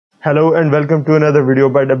Hello and welcome to another video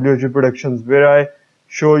by whbproductions where I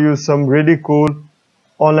show you some really cool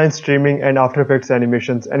online streaming and After Effects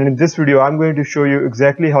animations. And in this video I'm going to show you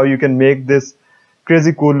exactly how you can make this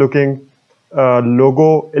crazy cool looking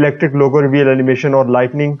electric logo reveal animation or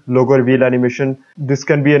lightning logo reveal animation. This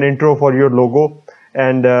can be an intro for your logo,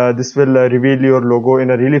 and this will reveal your logo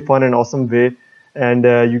in a really fun and awesome way. And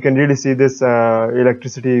you can really see this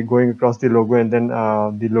electricity going across the logo and then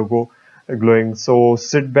the logo glowing. So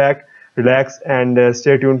sit back, relax, and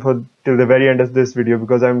stay tuned for till the very end of this video,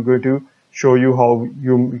 because I'm going to show you how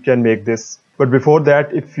you can make this. But before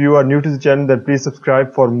that, if you are new to the channel, then please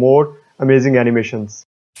subscribe for more amazing animations.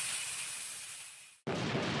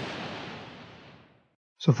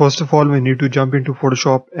 So first of all, we need to jump into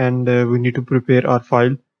Photoshop, and we need to prepare our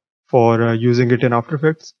file for using it in After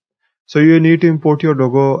Effects. So you need to import your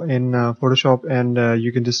logo in Photoshop, and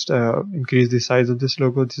you can just increase the size of this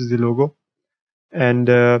logo. This is the logo. And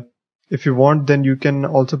if you want, then you can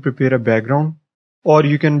also prepare a background, or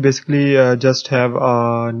you can basically just have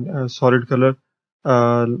a solid color,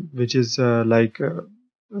 which is like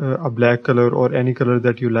a black color or any color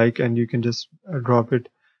that you like, and you can just drop it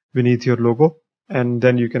beneath your logo, and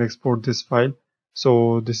then you can export this file.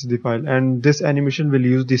 So this is the file, and this animation will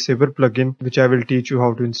use the SABER plugin, which I will teach you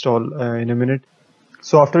how to install in a minute.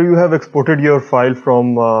 So after you have exported your file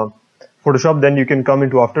from Photoshop, then you can come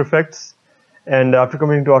into After Effects. And after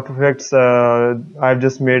coming into After Effects, I've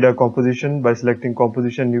just made a composition by selecting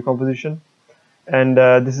composition, new composition. And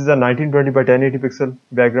this is a 1920 by 1080 pixel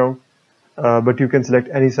background, but you can select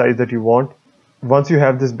any size that you want. Once you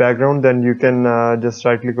have this background, then you can just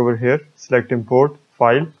right click over here, select import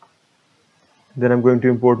file. Then I'm going to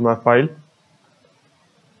import my file,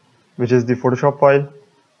 which is the Photoshop file.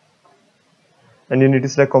 And you need to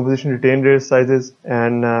select composition, retain layer sizes,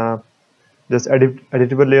 and just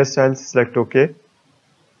editable layer styles, select OK.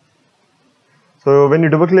 So when you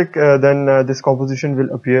double click, then this composition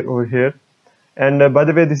will appear over here. And by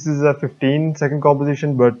the way, this is a 15-second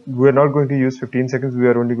composition, but we're not going to use 15 seconds. We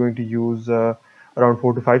are only going to use around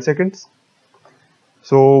 4 to 5 seconds.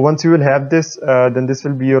 So once you will have this, then this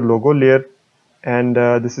will be your logo layer, and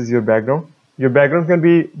this is your background. Your background can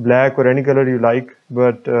be black or any color you like,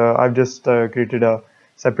 but I've just created a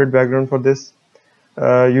separate background for this.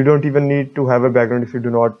 You don't even need to have a background if you do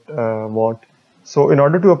not want. So in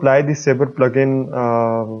order to apply the SABER plugin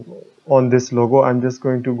on this logo, I'm just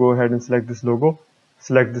going to go ahead and select this logo,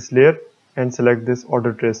 select this layer, and select this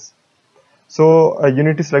auto trace. So you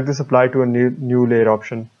need to select this apply to a new layer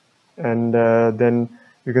option, and then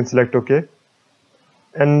you can select OK.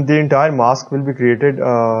 And the entire mask will be created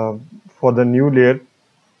for the new layer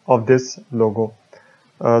of this logo.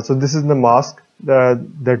 So this is the mask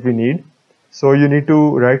that we need. So you need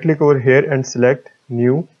to right click over here and select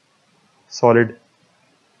new solid,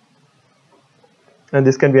 and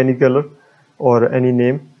this can be any color or any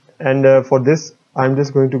name. And for this, I'm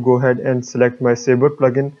just going to go ahead and select my SABER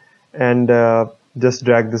plugin and just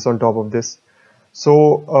drag this on top of this.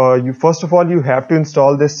 So you first of all, you have to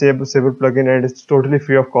install this SABER plugin, and it's totally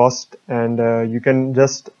free of cost. And you can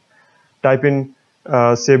just type in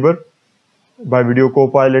SABER by Video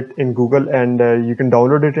Copilot in Google, and you can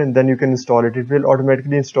download it, and then you can install it. It will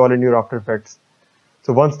automatically install in your After Effects.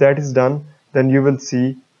 So once that is done, then you will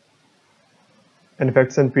see an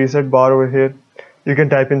effects and preset bar over here. You can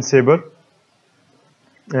type in SABER,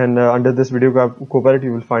 and under this Video Copilot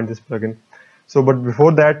you will find this plugin. So but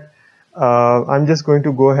before that, I'm just going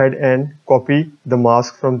to go ahead and copy the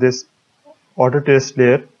mask from this auto trace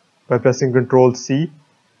layer by pressing Ctrl C.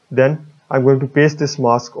 Then I'm going to paste this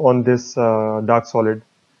mask on this dark solid,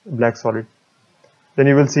 black solid. Then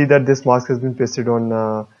you will see that this mask has been pasted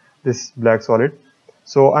on this black solid.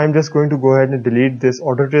 So I'm just going to go ahead and delete this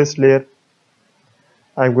auto trace layer.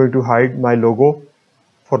 I'm going to hide my logo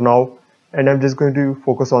for now, and I'm just going to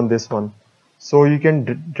focus on this one. So you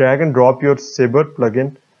can drag and drop your SABER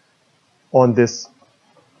plugin on this,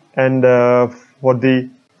 and for the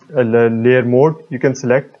layer mode, you can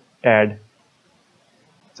select add.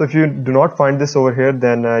 So if you do not find this over here,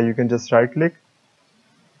 then you can just right click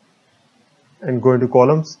and go into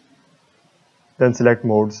columns, then select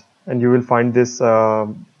modes, and you will find this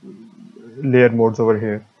layer modes over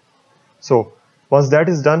here. So once that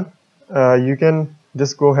is done, you can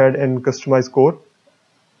just go ahead and customize core.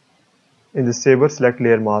 In the SABER, select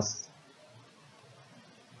layer masks,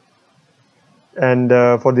 and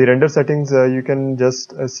for the render settings, you can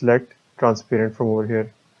just select transparent from over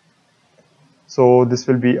here. So this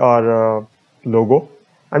will be our logo.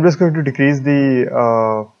 I'm just going to decrease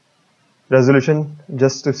the resolution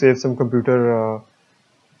just to save some computer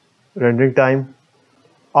rendering time.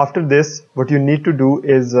 After this, what you need to do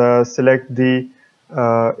is select the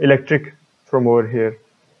electric from over here,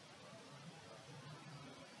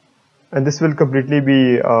 and this will completely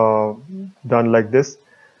be done like this.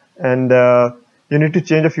 And you need to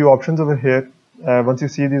change a few options over here. Once you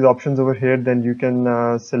see these options over here, then you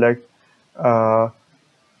can select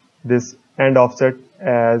this end offset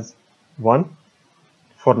as 1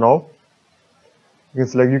 for now. You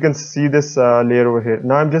can see this layer over here.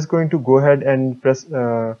 Now I'm just going to go ahead and press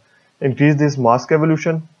increase this mask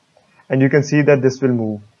evolution, and you can see that this will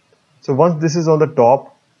move. So once this is on the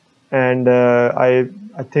top, and I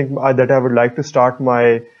think that I would like to start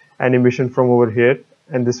my animation from over here,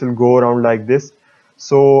 and this will go around like this.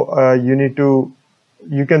 So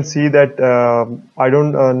you can see that I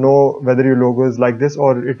don't know whether your logo is like this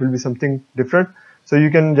or it will be something different. So you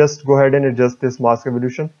can just go ahead and adjust this mask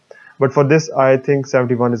evolution. But for this, I think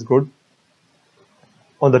 71 is good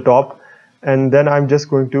on the top. And then I'm just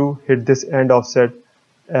going to hit this end offset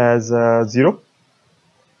as 0.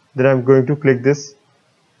 Then I'm going to click this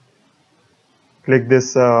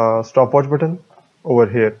stopwatch button over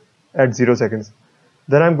here at 0 seconds.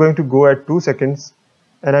 Then I'm going to go at 2 seconds,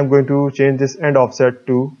 and I'm going to change this end offset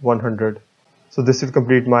to 100. So this will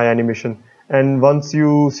complete my animation. And once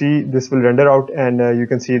you see, this will render out, and you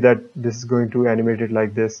can see that this is going to animate it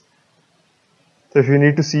like this. So if you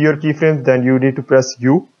need to see your keyframes, then you need to press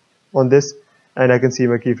U on this, and I can see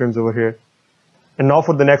my keyframes over here. And now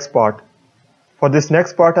for the next part. For this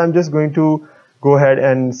next part, I'm just going to go ahead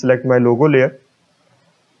and select my logo layer,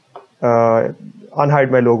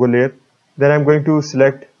 unhide my logo layer. Then I'm going to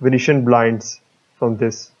select Venetian blinds from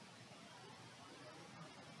this.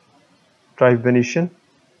 Try Venetian,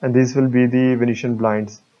 and these will be the Venetian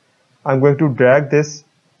blinds. I'm going to drag this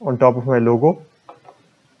on top of my logo,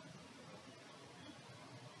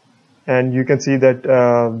 and you can see that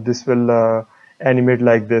this will animate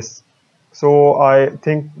like this. So I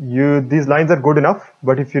think these lines are good enough,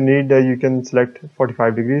 but if you need, you can select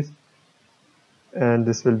 45 degrees, and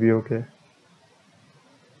this will be okay.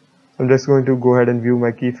 I'm just going to go ahead and view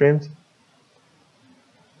my keyframes.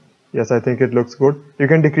 Yes, I think it looks good. You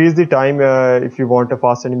can decrease the time if you want a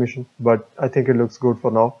fast animation, but I think it looks good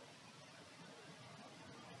for now.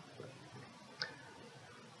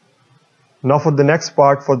 Now for the next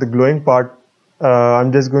part, for the glowing part,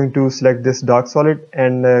 I'm just going to select this dark solid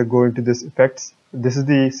and go into this effects. This is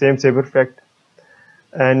the same SABER effect,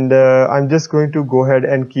 and I'm just going to go ahead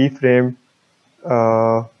and keyframe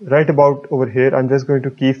right about over here. I'm just going to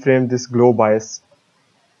keyframe this glow bias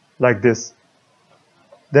like this.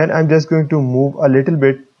 Then I'm just going to move a little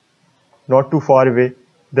bit, not too far away.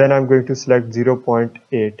 Then I'm going to select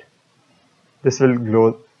 0.8. This will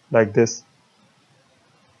glow like this.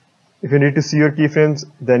 If you need to see your keyframes,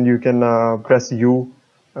 then you can press U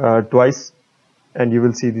twice, and you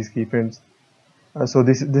will see these keyframes. So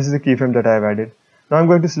this is the keyframe that I have added. Now I'm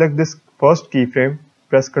going to select this first keyframe,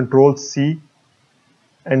 press Ctrl C,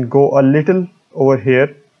 and go a little over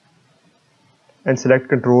here and select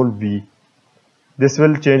Ctrl V. This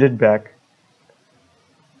will change it back.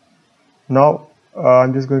 Now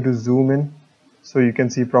I'm just going to zoom in so you can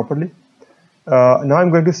see properly. Now I'm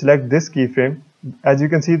going to select this keyframe. As you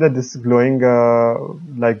can see that this is glowing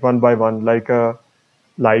like one by one, like a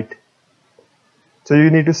light. So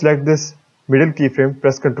you need to select this middle keyframe,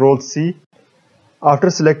 press Ctrl C.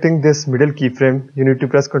 After selecting this middle keyframe, you need to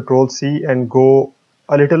press Ctrl C and go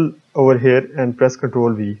a little over here and press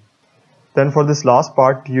Ctrl V. Then for this last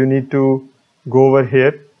part, you need to go over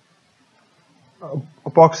here,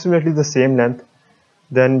 approximately the same length.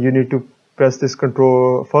 Then you need to press this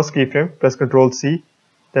first keyframe, press Ctrl C,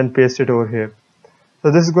 then paste it over here.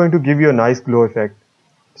 So this is going to give you a nice glow effect.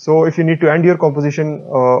 So if you need to end your composition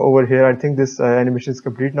over here, I think this animation is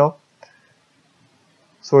complete now.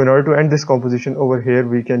 So in order to end this composition over here,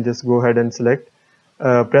 we can just go ahead and select,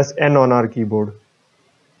 press N on our keyboard.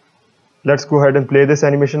 Let's go ahead and play this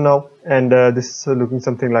animation now, and this is looking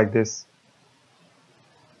something like this.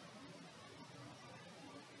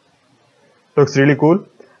 Looks really cool,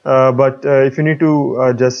 but if you need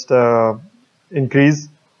to just increase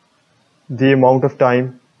the amount of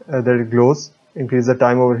time that it glows, increase the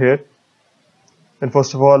time over here. And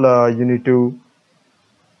first of all, you need to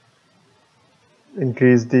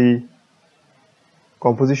increase the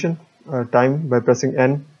composition time by pressing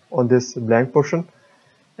N on this blank portion,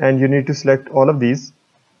 and you need to select all of these.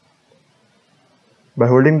 By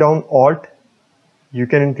holding down Alt, you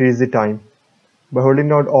can increase the time by holding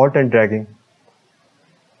down Alt and dragging.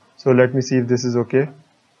 So let me see if this is okay.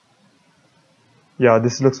 Yeah,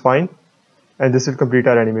 this looks fine, and this will complete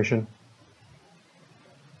our animation.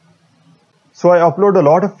 So I upload a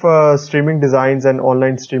lot of streaming designs and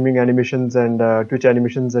online streaming animations and Twitch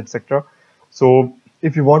animations, etc. So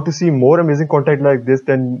if you want to see more amazing content like this,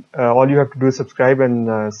 then all you have to do is subscribe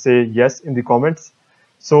and say yes in the comments.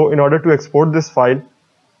 So in order to export this file,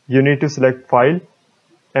 you need to select File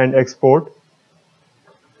and Export,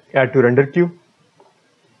 Add to Render Queue.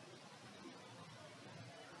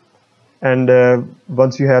 And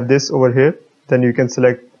once you have this over here, then you can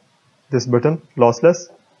select this button, Lossless.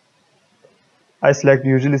 I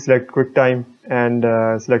usually select QuickTime and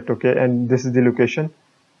select OK, and this is the location.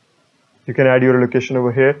 You can add your location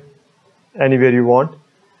over here anywhere you want,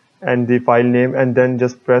 and the file name, and then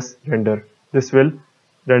just press render. This will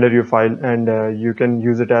render your file, and you can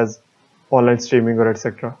use it as online streaming or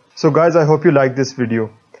etc. So guys, I hope you liked this video,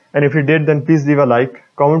 and if you did, then please leave a like,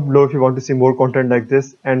 comment below if you want to see more content like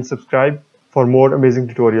this, and subscribe for more amazing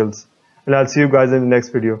tutorials. And I'll see you guys in the next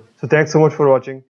video. So thanks so much for watching.